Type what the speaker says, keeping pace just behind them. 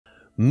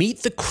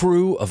Meet the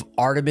crew of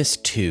Artemis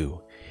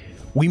 2.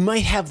 We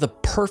might have the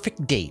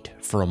perfect date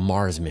for a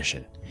Mars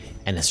mission,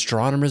 and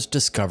astronomers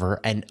discover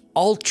an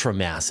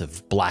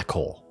ultramassive black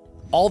hole.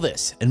 All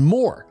this and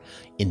more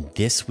in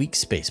this week's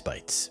Space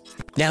Bites.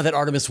 Now that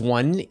Artemis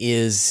 1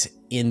 is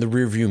in the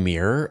rearview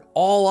mirror,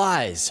 all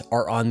eyes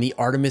are on the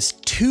Artemis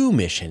 2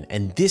 mission,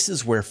 and this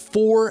is where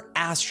 4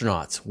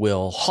 astronauts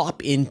will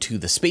hop into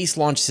the Space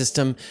Launch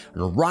System,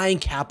 an Orion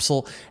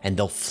capsule, and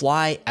they'll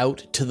fly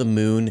out to the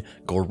moon,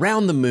 go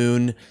around the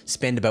moon,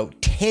 spend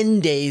about 10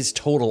 days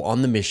total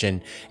on the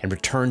mission, and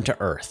return to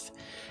Earth.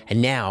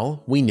 And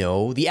now we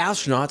know the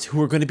astronauts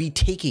who are going to be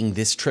taking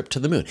this trip to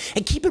the moon.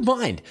 And keep in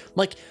mind,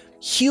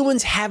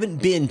 humans haven't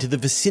been to the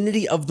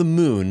vicinity of the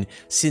moon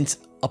since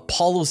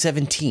Apollo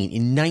 17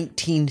 in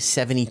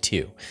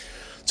 1972.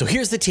 So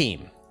here's the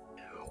team.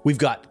 We've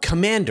got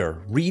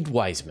Commander Reed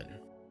Wiseman,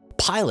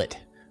 Pilot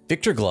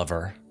Victor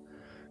Glover,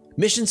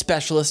 Mission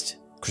Specialist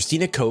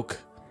Christina Koch,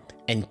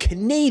 and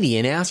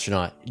Canadian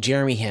astronaut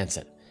Jeremy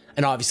Hansen.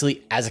 And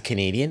obviously, as a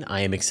Canadian,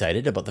 I am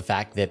excited about the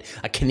fact that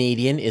a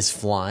Canadian is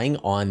flying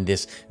on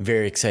this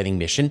very exciting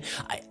mission.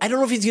 I don't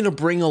know if he's going to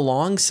bring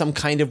along some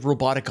kind of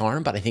robotic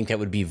arm, but I think that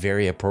would be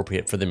very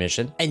appropriate for the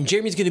mission. And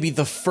Jeremy's going to be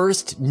the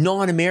first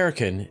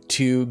non-American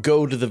to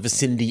go to the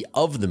vicinity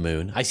of the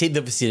moon. I say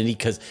the vicinity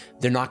because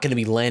they're not going to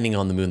be landing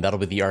on the moon. That'll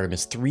be the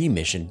Artemis 3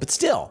 mission. But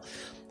still,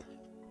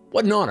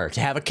 what an honor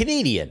to have a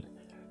Canadian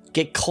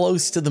get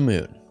close to the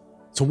moon.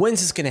 So when's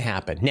this going to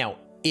happen? Now,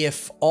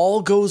 if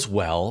all goes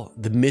well,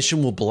 the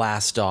mission will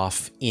blast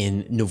off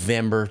in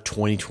November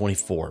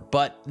 2024.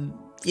 But,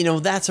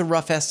 that's a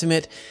rough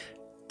estimate.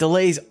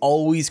 Delays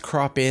always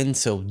crop in,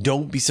 so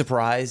don't be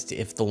surprised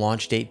if the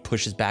launch date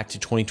pushes back to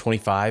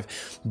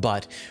 2025.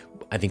 But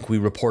I think we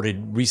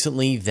reported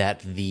recently that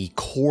the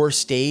core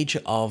stage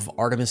of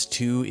Artemis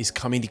 2 is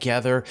coming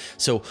together.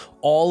 So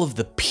all of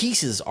the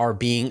pieces are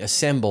being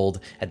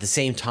assembled at the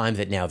same time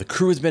that now the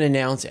crew has been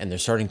announced and they're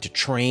starting to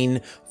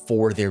train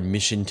for their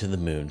mission to the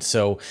moon.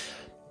 So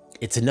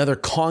it's another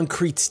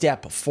concrete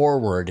step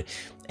forward,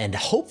 and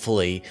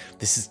hopefully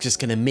this is just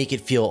going to make it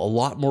feel a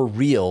lot more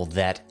real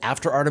that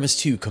after Artemis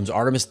 2 comes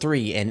Artemis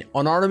 3, and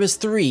on Artemis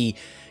 3,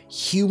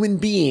 human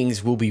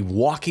beings will be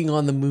walking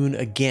on the moon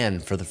again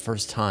for the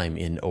first time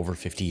in over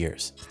 50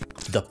 years.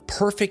 The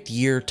perfect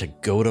year to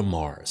go to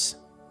Mars.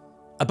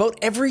 About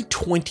every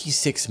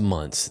 26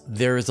 months,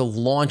 there is a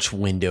launch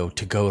window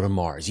to go to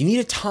Mars. You need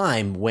a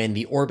time when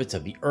the orbits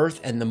of the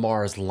Earth and the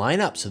Mars line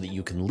up so that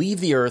you can leave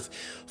the Earth,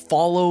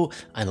 follow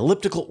an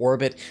elliptical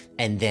orbit,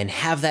 and then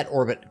have that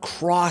orbit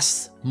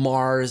cross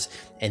Mars,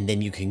 and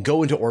then you can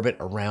go into orbit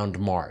around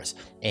Mars.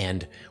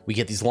 And we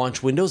get these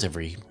launch windows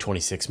every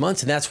 26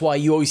 months, and that's why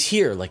you always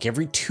hear,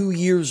 every 2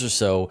 years or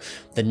so,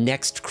 the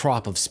next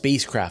crop of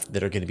spacecraft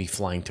that are going to be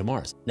flying to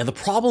Mars. Now, the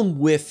problem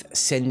with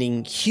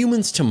sending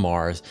humans to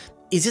Mars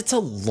is it's a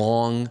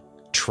long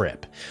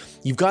trip.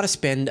 You've got to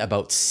spend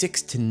about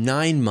 6 to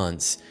 9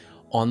 months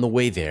on the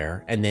way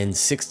there, and then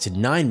 6 to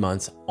 9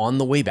 months on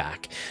the way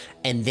back.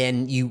 And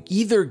then you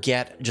either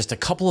get just a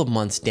couple of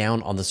months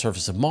down on the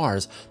surface of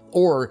Mars,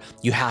 or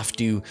you have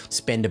to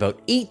spend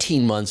about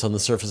 18 months on the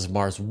surface of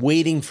Mars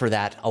waiting for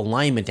that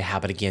alignment to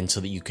happen again so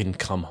that you can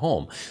come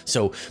home.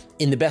 So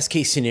in the best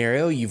case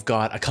scenario, you've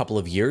got a couple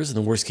of years. In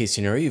the worst case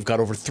scenario, you've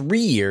got over 3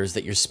 years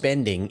that you're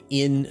spending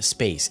in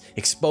space,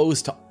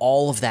 exposed to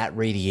all of that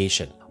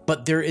radiation.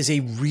 But there is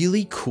a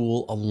really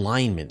cool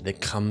alignment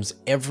that comes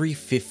every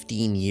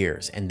 15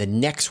 years, and the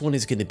next one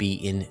is going to be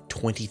in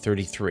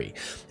 2033.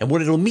 And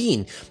what it'll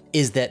mean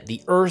is that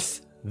the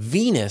Earth,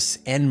 Venus,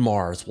 and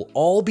Mars will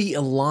all be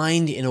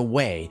aligned in a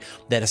way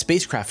that a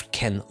spacecraft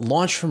can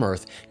launch from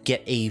Earth,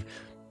 get a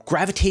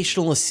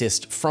gravitational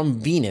assist from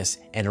Venus,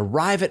 and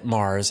arrive at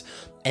Mars,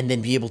 and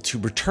then be able to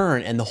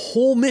return, and the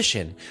whole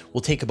mission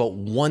will take about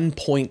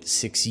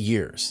 1.6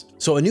 years.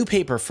 So a new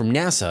paper from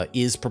NASA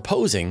is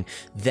proposing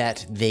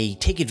that they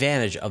take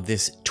advantage of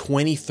this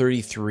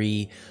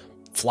 2033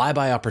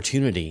 flyby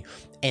opportunity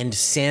and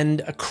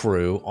send a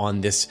crew on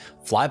this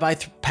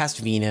flyby past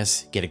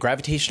Venus, get a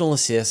gravitational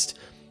assist,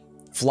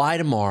 fly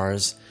to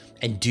Mars,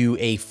 and do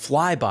a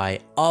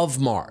flyby of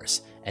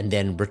Mars, and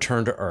then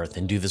return to Earth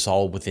and do this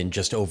all within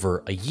just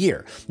over a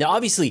year. Now,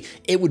 obviously,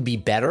 it would be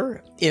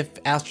better if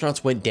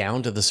astronauts went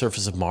down to the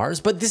surface of Mars,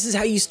 but this is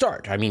how you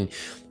start. I mean,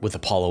 with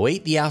Apollo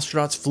 8, the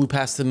astronauts flew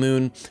past the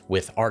moon.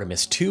 With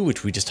Artemis 2,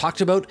 which we just talked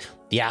about,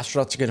 the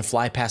astronauts are going to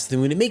fly past the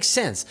moon. It makes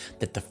sense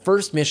that the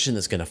first mission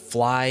that's going to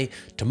fly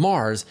to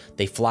Mars,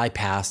 they fly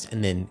past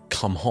and then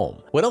come home.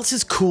 What else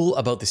is cool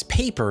about this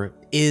paper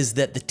is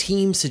that the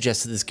team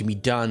suggests that this can be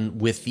done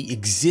with the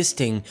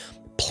existing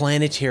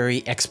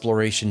planetary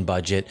exploration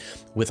budget,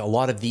 with a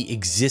lot of the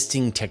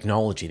existing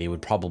technology. They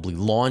would probably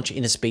launch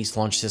in a space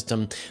launch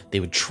system. They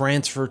would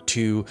transfer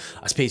to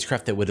a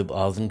spacecraft that would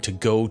allow them to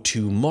go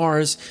to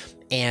Mars,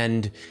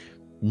 and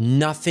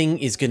nothing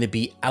is going to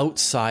be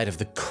outside of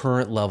the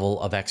current level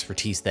of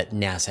expertise that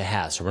NASA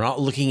has. So we're not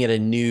looking at a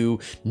new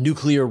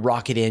nuclear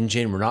rocket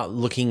engine. We're not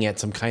looking at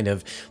some kind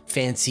of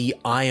fancy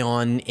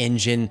ion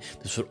engine.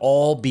 This would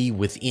all be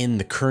within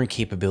the current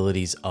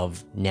capabilities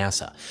of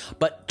NASA.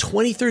 But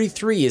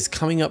 2033 is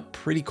coming up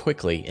pretty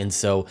quickly. And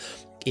so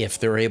if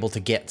they're able to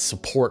get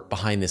support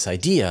behind this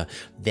idea,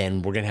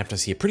 then we're going to have to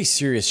see a pretty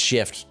serious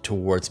shift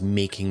towards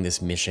making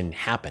this mission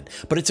happen.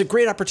 But it's a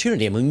great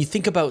opportunity. I mean, when you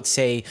think about,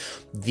 say,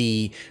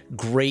 the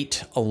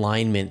great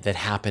alignment that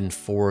happened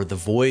for the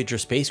Voyager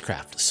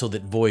spacecraft, so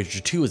that Voyager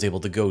 2 was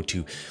able to go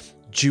to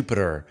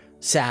Jupiter,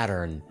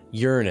 Saturn,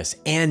 Uranus,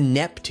 and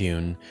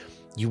Neptune,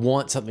 you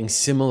want something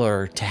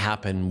similar to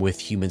happen with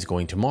humans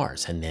going to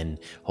Mars. And then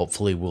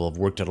hopefully we'll have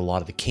worked out a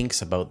lot of the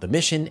kinks about the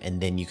mission. And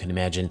then you can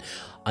imagine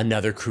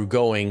another crew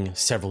going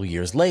several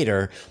years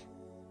later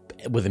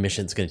with a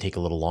mission that's going to take a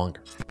little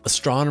longer.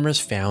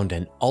 Astronomers found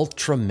an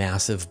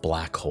ultramassive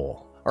black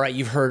hole. All right,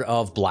 you've heard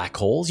of black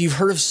holes. You've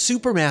heard of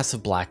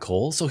supermassive black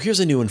holes. So here's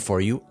a new one for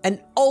you, an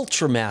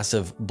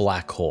ultramassive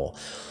black hole.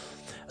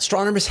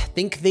 Astronomers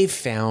think they've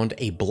found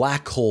a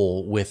black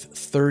hole with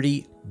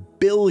 30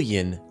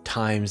 billion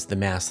times the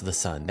mass of the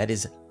sun. That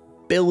is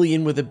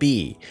billion with a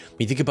B. When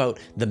you think about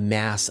the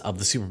mass of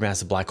the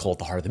supermassive black hole at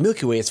the heart of the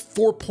Milky Way, it's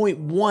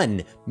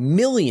 4.1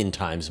 million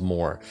times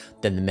more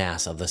than the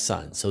mass of the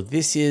sun. So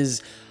this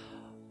is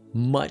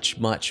much,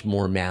 much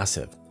more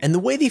massive. And the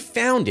way they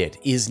found it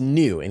is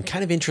new and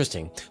kind of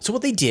interesting. So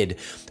what they did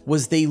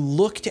was they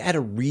looked at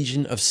a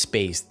region of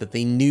space that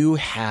they knew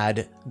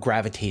had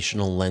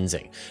gravitational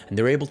lensing. And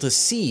they were able to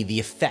see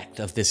the effect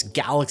of this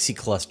galaxy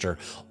cluster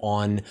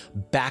on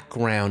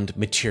background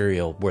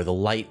material where the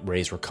light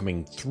rays were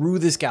coming through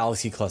this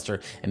galaxy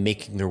cluster and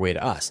making their way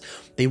to us.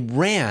 They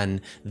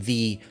ran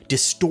the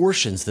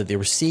distortions that they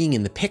were seeing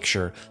in the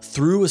picture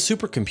through a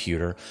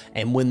supercomputer.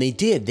 And when they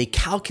did, they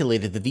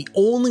calculated that the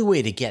only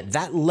way to get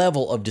that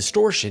level of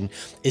distortion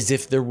is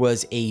if there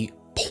was a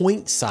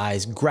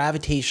point-sized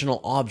gravitational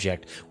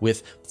object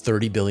with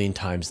 30 billion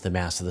times the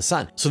mass of the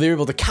sun. So they were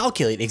able to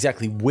calculate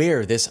exactly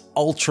where this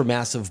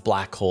ultramassive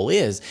black hole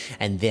is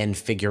and then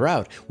figure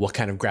out what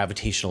kind of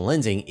gravitational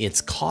lensing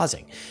it's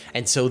causing.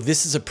 And so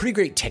this is a pretty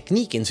great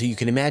technique, and so you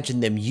can imagine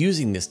them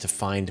using this to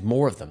find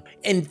more of them.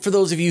 And for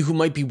those of you who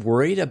might be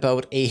worried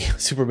about a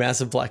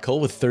supermassive black hole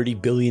with 30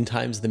 billion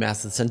times the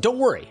mass of the sun, don't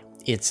worry.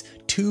 It's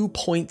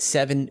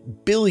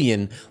 2.7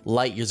 billion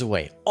light years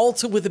away,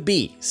 also with a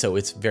B, so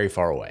it's very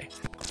far away.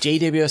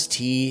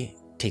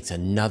 JWST takes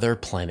another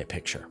planet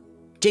picture.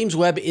 James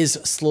Webb is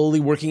slowly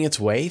working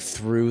its way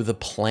through the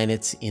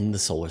planets in the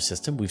solar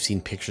system. We've seen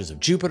pictures of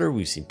Jupiter,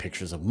 we've seen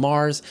pictures of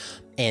Mars,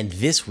 and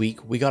this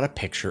week we got a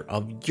picture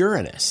of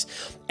Uranus.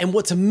 And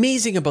what's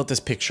amazing about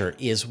this picture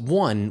is,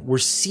 one, we're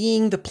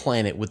seeing the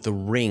planet with the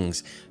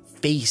rings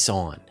face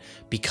on,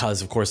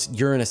 because of course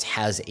Uranus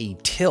has a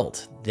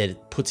tilt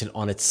that puts it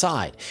on its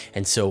side.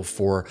 And so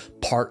for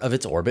part of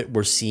its orbit,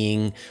 we're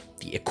seeing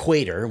the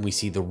equator and we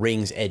see the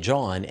rings edge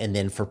on, and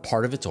then for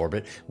part of its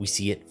orbit, we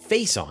see it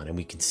face on and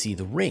we can see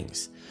the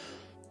rings.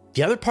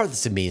 The other part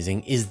that's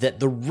amazing is that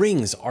the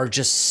rings are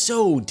just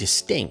so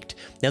distinct.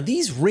 Now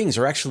these rings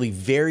are actually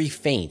very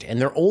faint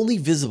and they're only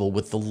visible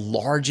with the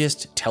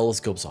largest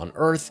telescopes on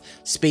Earth,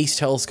 space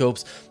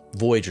telescopes.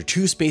 Voyager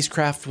 2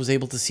 spacecraft was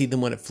able to see them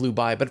when it flew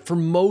by, but for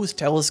most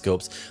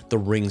telescopes, the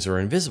rings are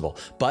invisible.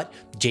 But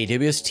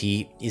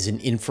JWST is an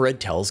infrared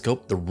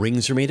telescope. The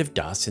rings are made of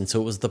dust, and so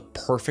it was the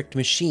perfect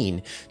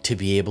machine to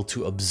be able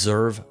to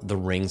observe the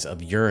rings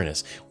of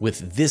Uranus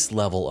with this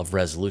level of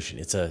resolution.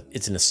 It's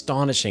an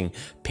astonishing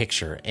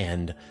picture,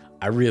 and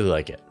I really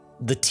like it.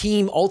 The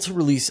team also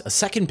released a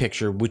second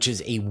picture, which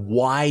is a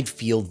wide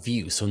field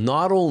view. So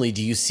not only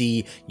do you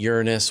see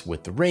Uranus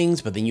with the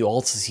rings, but then you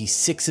also see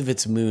 6 of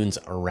its moons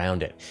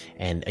around it.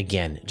 And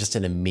again, just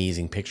an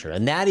amazing picture.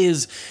 And that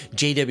is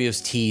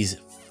JWST's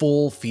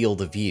full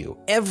field of view.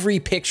 Every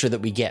picture that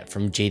we get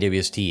from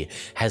JWST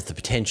has the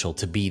potential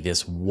to be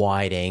this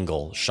wide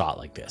angle shot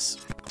like this.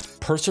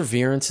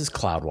 Perseverance is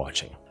cloud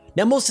watching.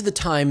 Now, most of the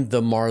time,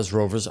 the Mars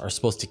rovers are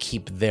supposed to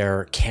keep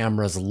their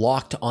cameras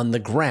locked on the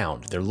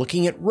ground. They're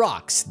looking at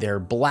rocks, they're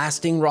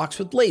blasting rocks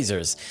with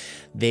lasers,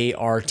 they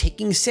are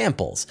taking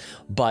samples.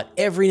 But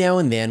every now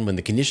and then, when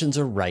the conditions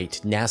are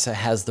right, NASA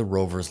has the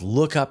rovers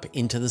look up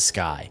into the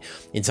sky.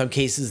 In some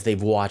cases,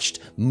 they've watched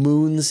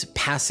moons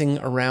passing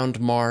around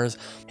Mars.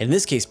 And in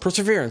this case,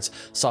 Perseverance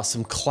saw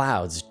some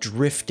clouds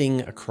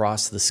drifting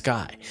across the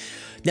sky.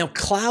 Now,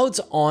 clouds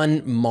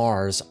on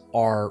Mars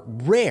are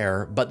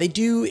rare, but they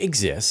do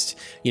exist.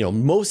 You know,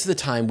 most of the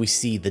time we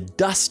see the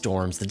dust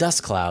storms, the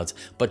dust clouds,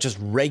 but just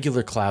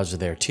regular clouds are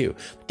there too.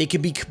 They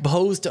can be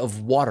composed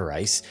of water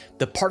ice.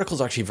 The particles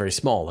are actually very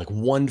small, like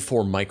 1 to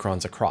 4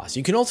 microns across.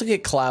 You can also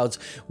get clouds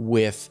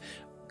with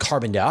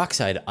carbon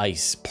dioxide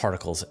ice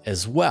particles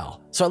as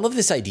well. So I love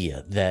this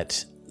idea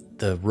that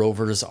the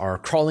rovers are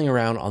crawling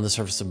around on the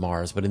surface of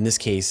Mars, but in this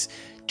case,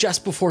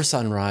 just before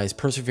sunrise,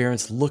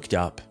 Perseverance looked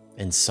up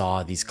and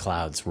saw these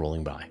clouds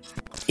rolling by.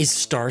 Is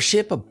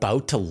Starship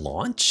about to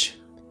launch?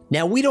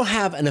 Now, we don't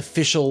have an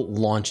official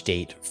launch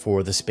date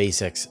for the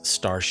SpaceX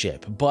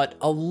Starship, but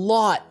a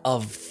lot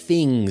of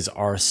things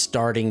are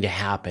starting to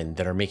happen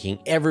that are making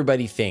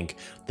everybody think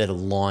that a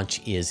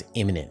launch is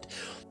imminent.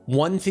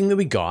 One thing that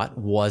we got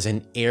was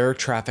an air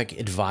traffic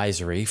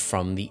advisory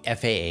from the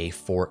FAA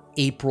for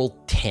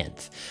April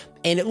 10th.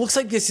 And it looks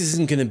like this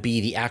isn't going to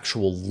be the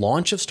actual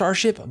launch of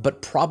Starship,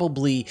 but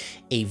probably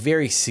a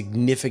very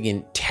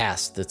significant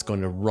test that's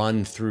going to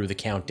run through the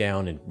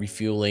countdown and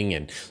refueling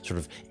and sort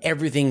of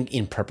everything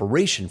in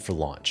preparation for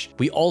launch.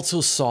 We also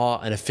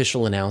saw an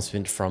official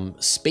announcement from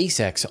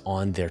SpaceX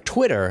on their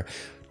Twitter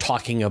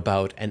talking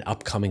about an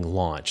upcoming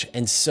launch.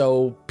 And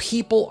so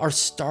people are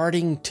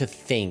starting to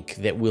think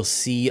that we'll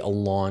see a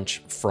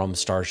launch from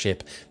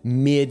Starship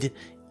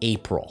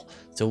mid-April.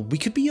 So we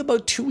could be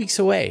about 2 weeks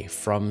away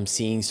from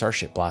seeing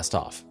Starship blast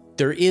off.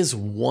 There is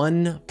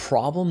one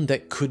problem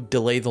that could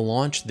delay the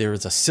launch. There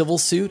is a civil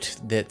suit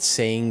that's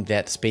saying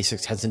that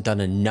SpaceX hasn't done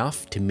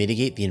enough to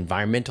mitigate the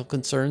environmental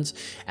concerns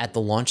at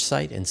the launch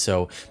site. And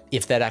so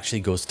if that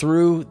actually goes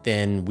through,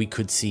 then we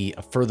could see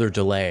a further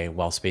delay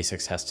while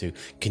SpaceX has to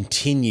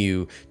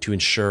continue to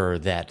ensure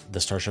that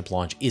the Starship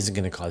launch isn't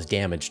going to cause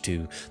damage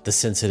to the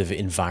sensitive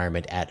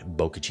environment at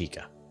Boca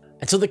Chica.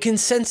 And so the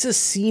consensus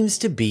seems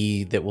to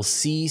be that we'll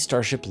see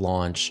Starship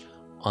launch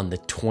on the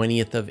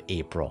 20th of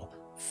April,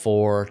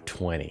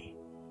 4/20.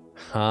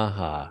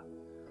 Haha.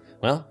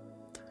 Well,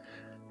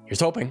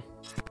 here's hoping.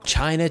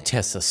 China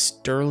tests a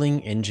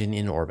Stirling engine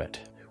in orbit.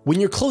 When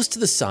you're close to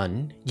the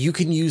sun, you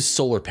can use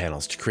solar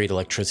panels to create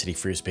electricity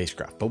for your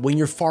spacecraft. But when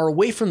you're far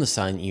away from the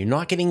sun and you're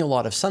not getting a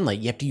lot of sunlight,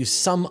 you have to use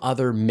some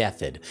other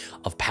method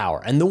of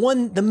power. And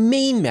the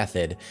main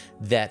method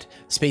that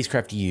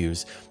spacecraft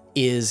use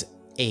is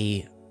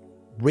a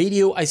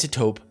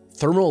radioisotope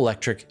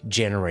thermoelectric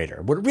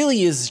generator. What it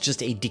really is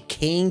just a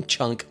decaying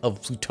chunk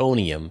of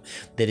plutonium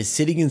that is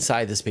sitting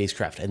inside the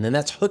spacecraft. And then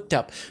that's hooked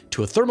up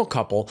to a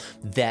thermocouple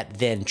that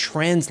then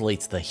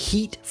translates the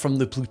heat from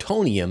the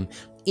plutonium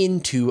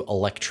into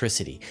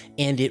electricity.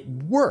 And it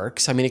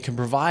works. I mean, it can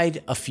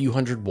provide a few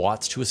hundred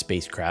watts to a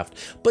spacecraft,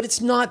 but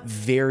it's not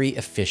very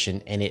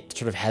efficient, and it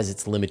sort of has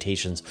its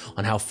limitations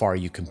on how far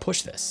you can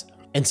push this.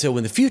 And so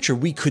in the future,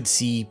 we could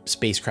see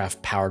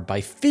spacecraft powered by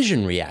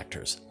fission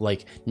reactors,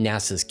 like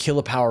NASA's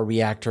Kilopower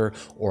reactor,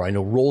 or I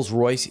know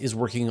Rolls-Royce is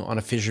working on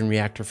a fission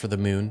reactor for the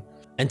moon.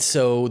 And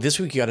so this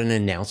week we got an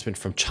announcement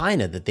from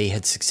China that they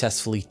had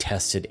successfully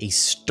tested a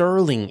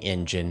Stirling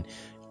engine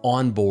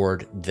on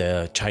board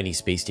the Chinese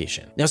space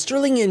station. Now,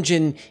 Stirling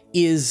engine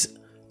is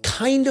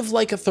kind of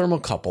like a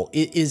thermocouple.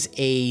 It is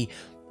a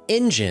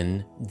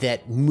engine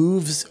that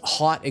moves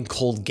hot and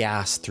cold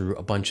gas through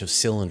a bunch of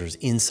cylinders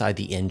inside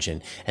the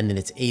engine, and then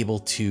it's able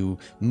to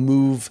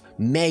move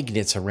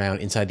magnets around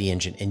inside the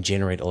engine and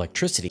generate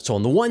electricity. So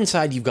on the one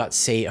side, you've got,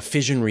 say, a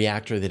fission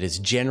reactor that is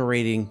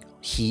generating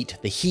heat.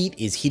 The heat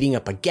is heating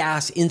up a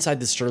gas inside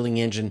the Stirling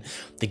engine.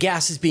 The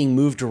gas is being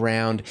moved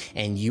around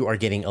and you are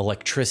getting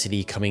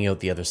electricity coming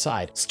out the other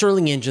side.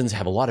 Stirling engines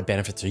have a lot of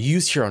benefits. They're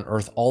used here on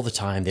Earth all the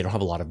time. They don't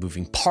have a lot of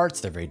moving parts.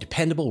 They're very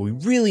dependable. We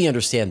really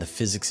understand the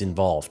physics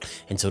involved.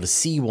 And so to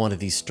see one of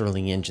these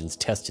Stirling engines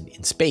tested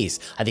in space,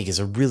 I think is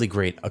a really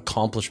great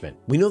accomplishment.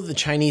 We know that the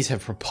Chinese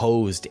have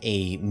proposed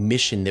a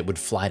mission that would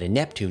fly to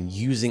Neptune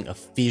using a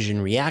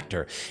fission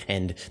reactor.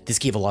 And this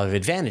gave a lot of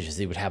advantages.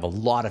 They would have a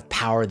lot of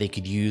power they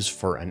could use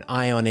for an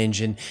ion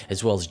engine,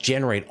 as well as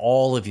generate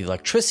all of the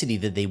electricity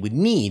that they would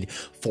need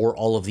for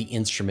all of the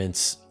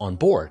instruments on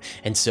board.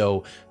 And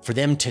so for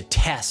them to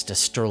test a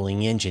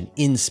Stirling engine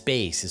in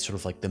space is sort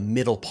of like the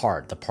middle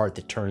part, the part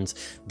that turns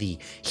the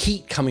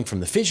heat coming from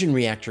the fission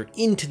reactor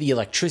into the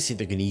electricity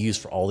they're going to use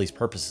for all these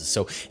purposes.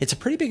 So it's a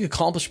pretty big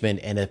accomplishment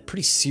and a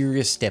pretty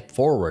serious step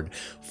forward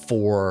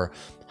for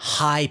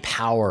high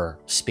power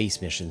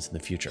space missions in the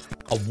future.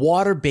 A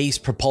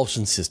water-based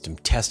propulsion system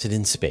tested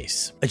in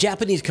space. A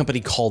Japanese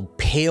company called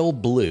Pale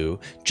Blue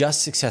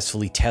just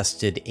successfully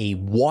tested a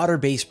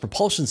water-based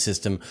propulsion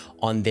system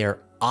on their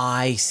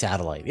Eye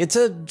satellite. It's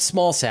a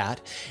small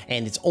sat,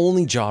 and its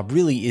only job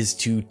really is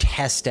to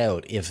test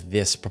out if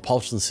this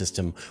propulsion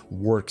system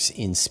works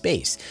in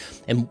space.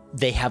 And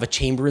they have a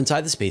chamber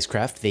inside the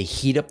spacecraft, they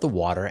heat up the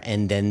water,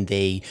 and then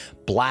they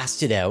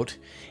blast it out,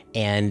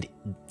 and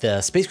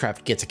the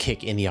spacecraft gets a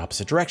kick in the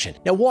opposite direction.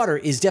 Now, water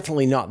is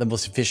definitely not the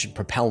most efficient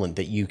propellant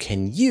that you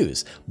can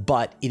use,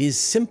 but it is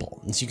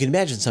simple. And so you can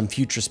imagine some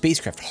future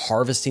spacecraft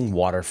harvesting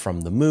water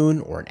from the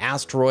moon or an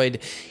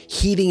asteroid,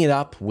 heating it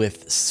up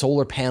with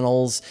solar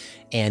panels,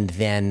 and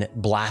then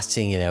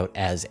blasting it out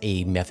as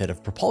a method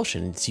of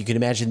propulsion. So you can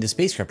imagine the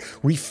spacecraft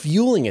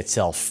refueling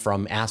itself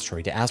from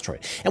asteroid to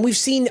asteroid. And we've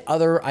seen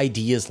other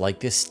ideas like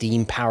this,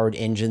 steam-powered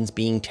engines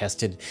being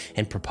tested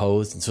and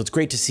proposed. And so it's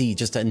great to see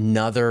just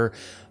another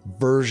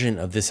version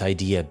of this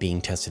idea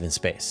being tested in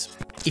space.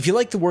 If you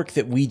like the work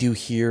that we do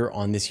here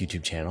on this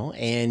YouTube channel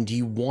and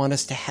you want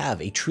us to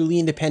have a truly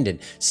independent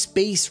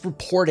space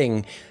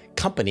reporting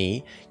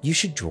company, you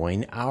should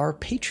join our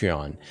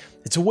Patreon.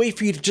 It's a way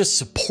for you to just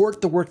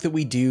support the work that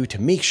we do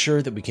to make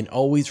sure that we can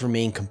always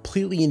remain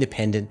completely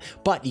independent,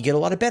 but you get a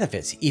lot of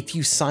benefits. If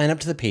you sign up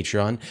to the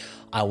Patreon,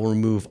 I will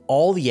remove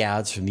all the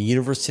ads from the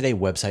Universe Today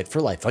website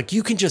for life. Like,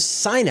 you can just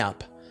sign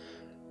up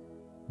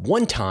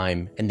one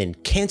time and then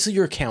cancel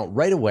your account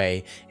right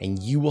away,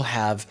 and you will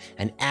have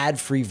an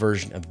ad-free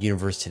version of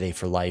Universe Today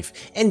for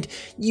life. And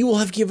you will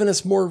have given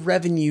us more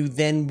revenue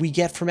than we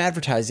get from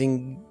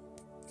advertising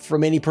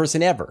from any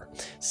person ever.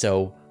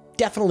 So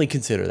definitely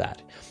consider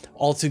that.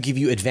 Also give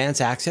you advance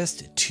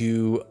access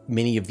to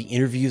many of the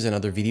interviews and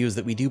other videos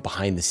that we do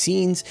behind the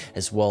scenes,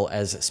 as well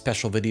as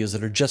special videos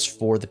that are just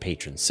for the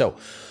patrons. So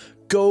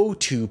go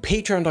to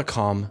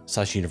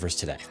patreon.com/universe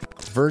today.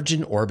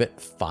 Virgin Orbit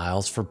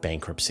files for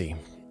bankruptcy.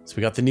 So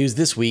we got the news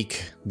this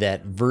week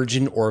that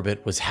Virgin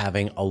Orbit was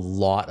having a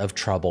lot of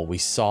trouble. We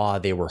saw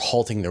they were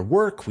halting their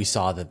work. We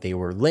saw that they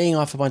were laying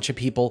off a bunch of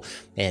people.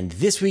 And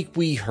this week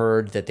we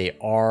heard that they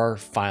are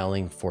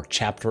filing for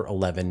Chapter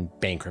 11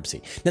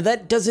 bankruptcy. Now,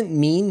 that doesn't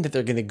mean that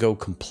they're going to go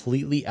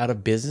completely out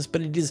of business,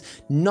 but it is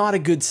not a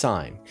good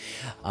sign.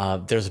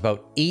 There's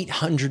about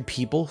 800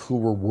 people who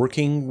were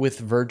working with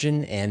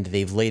Virgin, and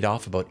they've laid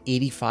off about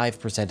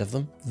 85% of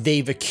them.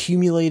 They've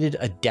accumulated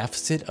a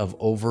deficit of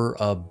over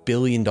 $1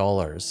 billion.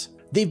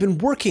 They've been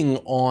working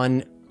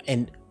on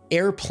an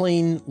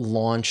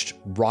airplane-launched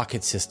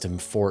rocket system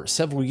for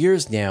several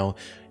years now.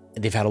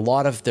 They've had a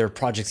lot of their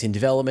projects in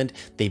development.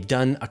 They've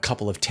done a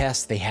couple of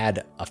tests. They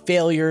had a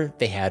failure.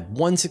 They had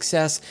one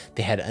success.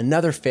 They had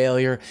another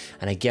failure.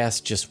 And I guess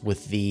just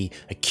with the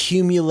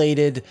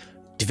accumulated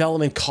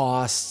development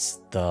costs,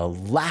 the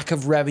lack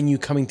of revenue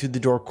coming through the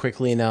door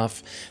quickly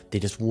enough, they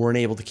just weren't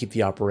able to keep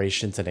the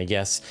operations. And I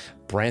guess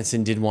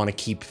Branson didn't want to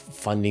keep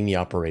funding the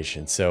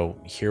operation. So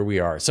here we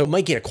are. So it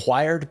might get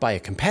acquired by a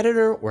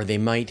competitor, or they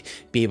might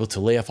be able to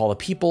lay off all the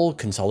people,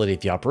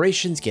 consolidate the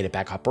operations, get it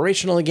back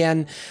operational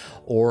again,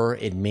 or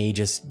it may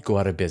just go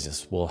out of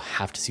business. We'll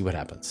have to see what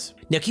happens.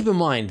 Now, keep in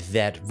mind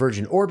that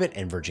Virgin Orbit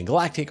and Virgin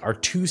Galactic are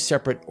two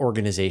separate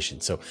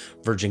organizations. So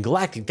Virgin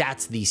Galactic,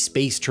 that's the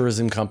space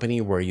tourism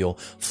company where you'll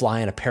fly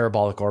in a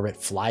parabolic orbit,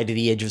 fly to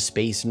the edge of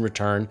space and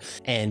return.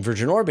 And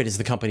Virgin Orbit is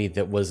the company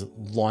that was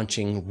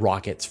launching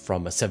rockets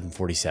from a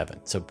 747.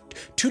 So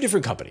two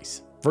different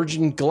companies.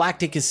 Virgin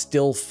Galactic is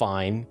still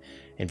fine,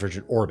 and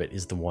Virgin Orbit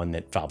is the one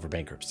that filed for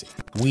bankruptcy.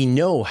 We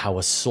know how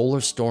a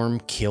solar storm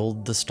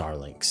killed the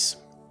Starlinks.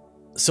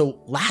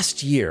 So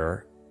last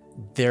year,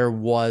 there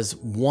was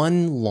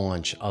one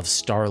launch of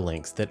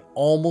Starlinks that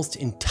almost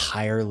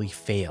entirely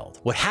failed.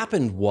 What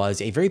happened was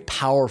a very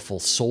powerful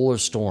solar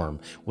storm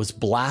was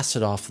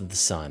blasted off of the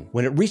sun.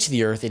 When it reached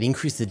the Earth, it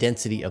increased the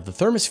density of the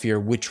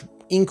thermosphere, which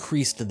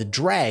increased the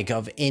drag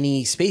of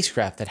any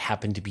spacecraft that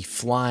happened to be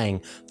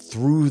flying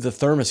through the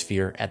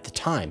thermosphere at the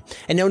time.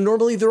 And now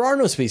normally there are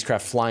no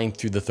spacecraft flying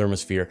through the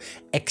thermosphere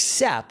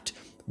except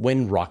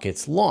when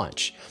rockets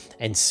launch.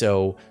 And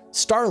so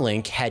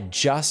Starlink had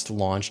just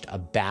launched a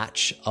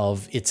batch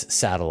of its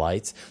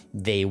satellites.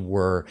 They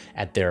were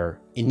at their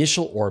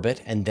initial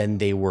orbit, and then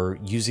they were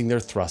using their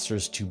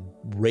thrusters to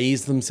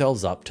raise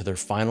themselves up to their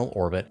final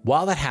orbit.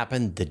 While that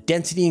happened, the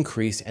density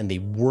increased and they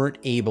weren't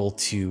able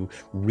to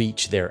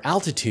reach their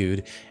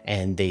altitude,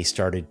 and they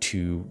started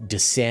to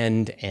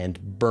descend and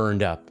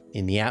burned up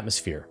in the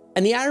atmosphere.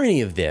 And the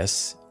irony of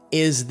this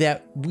is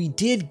that we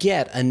did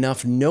get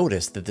enough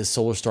notice that this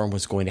solar storm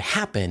was going to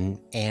happen,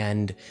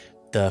 and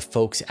the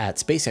folks at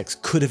SpaceX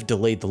could have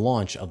delayed the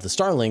launch of the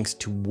Starlinks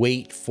to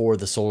wait for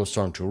the solar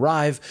storm to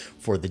arrive,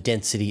 for the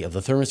density of the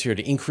thermosphere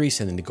to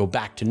increase and then to go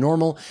back to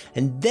normal,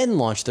 and then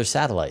launch their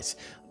satellites.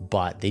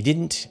 But they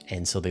didn't,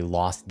 and so they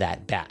lost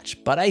that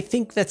batch. But I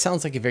think that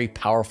sounds like a very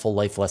powerful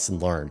life lesson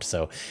learned.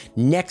 So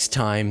next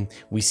time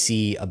we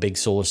see a big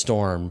solar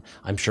storm,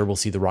 I'm sure we'll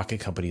see the rocket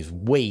companies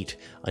wait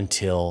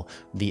until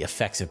the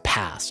effects have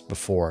passed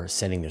before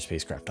sending their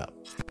spacecraft up.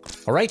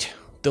 All right.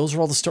 Those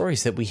are all the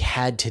stories that we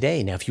had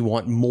today. Now, if you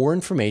want more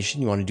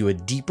information, you want to do a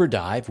deeper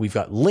dive, we've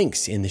got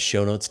links in the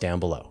show notes down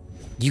below.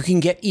 You can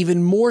get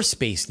even more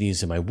space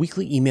news in my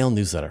weekly email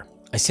newsletter.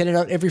 I send it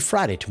out every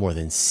Friday to more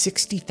than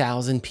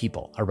 60,000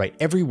 people. I write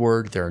every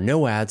word, there are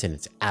no ads, and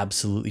it's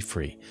absolutely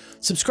free.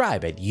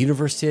 Subscribe at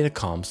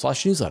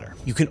universetoday.com/newsletter.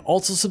 You can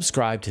also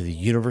subscribe to the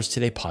Universe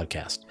Today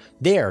podcast.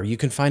 There, you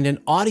can find an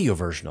audio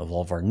version of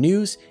all of our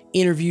news,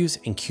 interviews,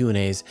 and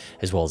Q&As,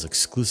 as well as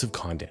exclusive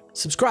content.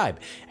 Subscribe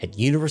at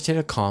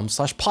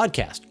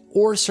universetoday.com/podcast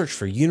or search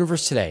for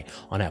Universe Today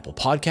on Apple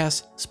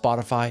Podcasts,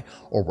 Spotify,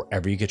 or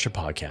wherever you get your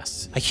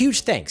podcasts. A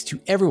huge thanks to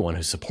everyone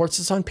who supports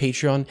us on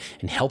Patreon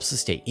and helps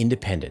us stay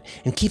independent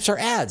and keeps our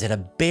ads at a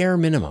bare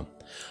minimum.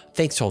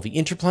 Thanks to all the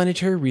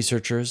interplanetary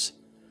researchers,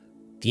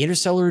 the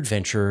interstellar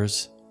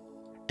adventurers,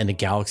 and the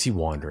galaxy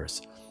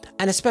wanderers.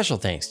 And a special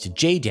thanks to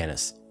Jay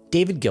Dennis,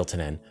 David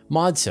Giltonen,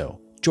 Modso,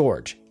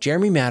 George,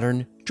 Jeremy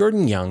Mattern,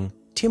 Jordan Young,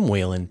 Tim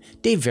Whalen,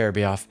 Dave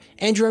Verbeoff,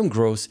 Andrew M.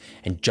 Gross,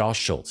 and Josh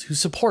Schultz, who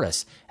support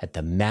us at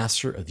the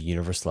Master of the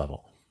Universe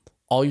level.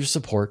 All your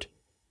support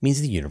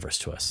means the universe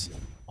to us.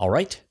 All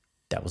right,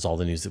 that was all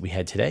the news that we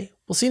had today.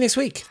 We'll see you next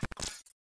week.